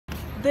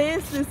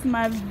This is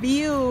my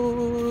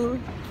view.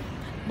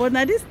 But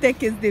now this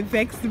staircase they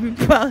vex me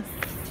pass.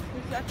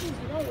 At least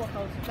you don't work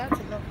out. That's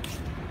enough.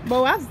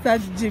 But we have to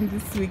start the gym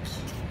this week.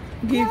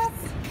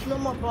 Gifts. No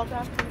more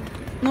Burger King.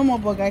 No more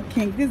Burger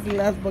King. This is the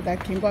last Burger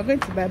King. We're going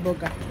to buy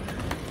burger.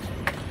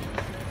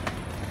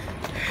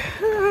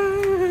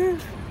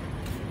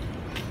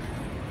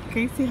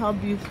 Can you see how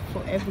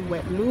beautiful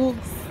everywhere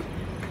looks?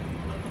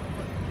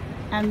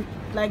 And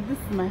like this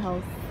is my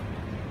house.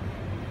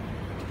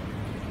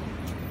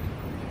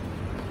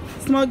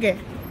 Small girl.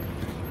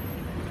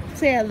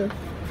 Say hello.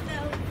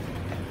 Hello.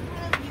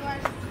 Hello,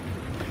 viewers.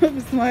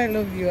 Hope small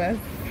hello viewers.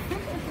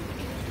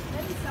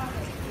 Let me start.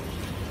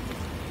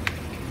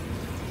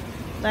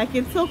 Like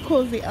it's so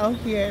cozy out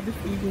here this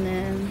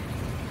evening.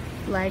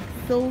 Like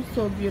so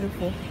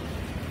beautiful.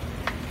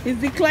 It's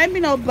the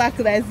climbing up back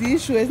that's the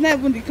issue. It's not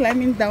even the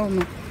climbing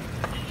down.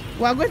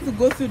 We are going to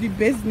go through the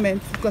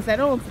basement because I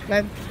don't want to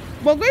climb.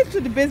 But going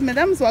through the basement,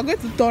 that means we are going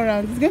to turn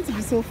around. It's going to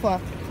be so far.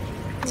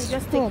 You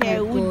just Oh take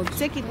care. my We'll God.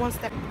 take it one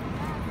step.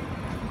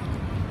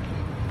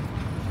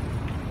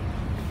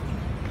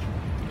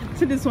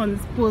 See, this one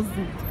is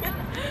posing.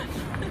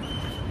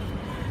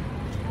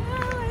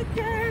 Oh,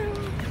 girl.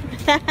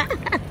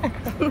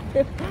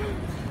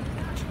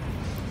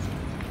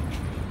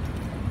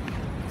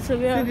 So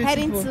we are See these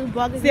heading people. to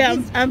Burger See,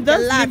 King. I'm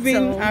just Gelato.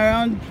 living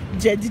around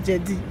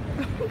Jedi.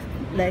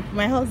 Like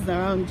my house is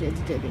around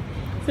Jedi.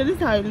 So this is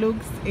how it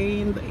looks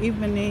in the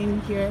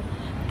evening here.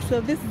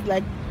 So this is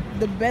like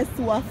the best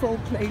waffle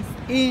place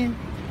in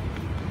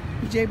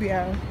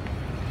JBR.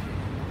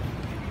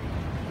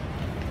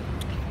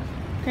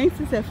 Can you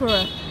see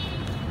Sephora?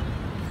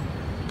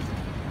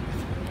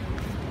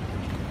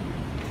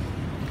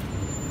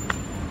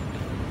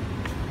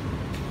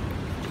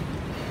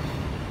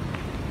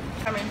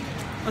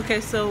 Okay,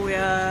 so we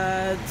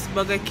are at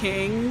Burger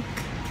King.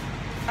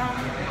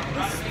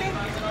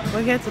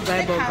 We're here to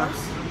buy burger.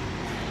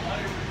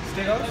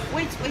 Steakhouse?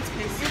 Wait, please.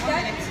 1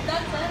 minute.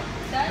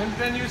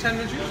 When you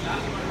sandwich? You want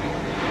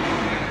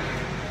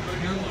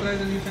to try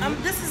the new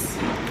sandwich? This is.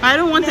 I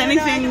don't want No,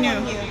 anything I new.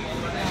 don't want you.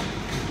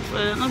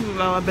 Well, not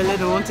with our belly,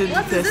 they wanted to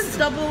What is test. this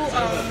double?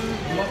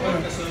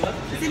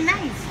 Is it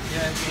nice?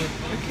 Yeah, it's good.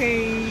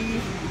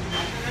 Okay.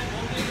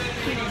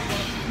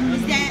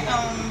 Is there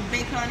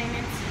bacon in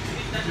it?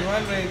 If you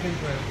want, I can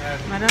add.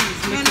 Madam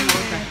is No, making no,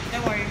 water.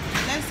 don't worry.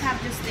 Let's have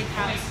the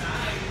steakhouse.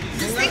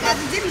 The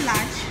steakhouse is it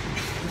large?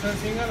 This one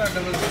single or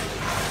double?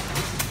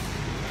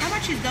 How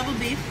much is double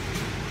beef?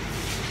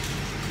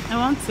 I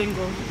want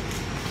single.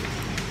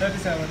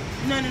 37.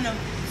 No,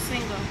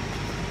 single.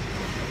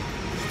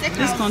 Steakhouse.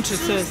 This country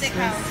Two says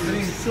steakhouse.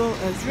 it's so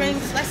expensive.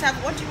 Drinks. Let's have.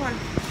 What do you want?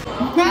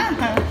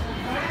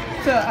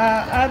 So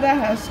our order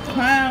has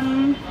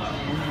come.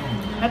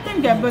 I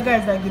think their burger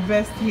is like the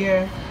best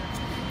here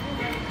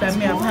that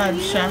me have had.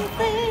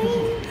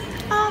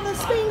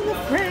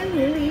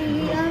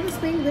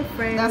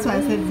 That's why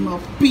I said it's my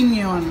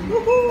opinion.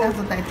 That's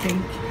what I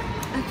think.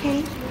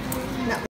 Okay.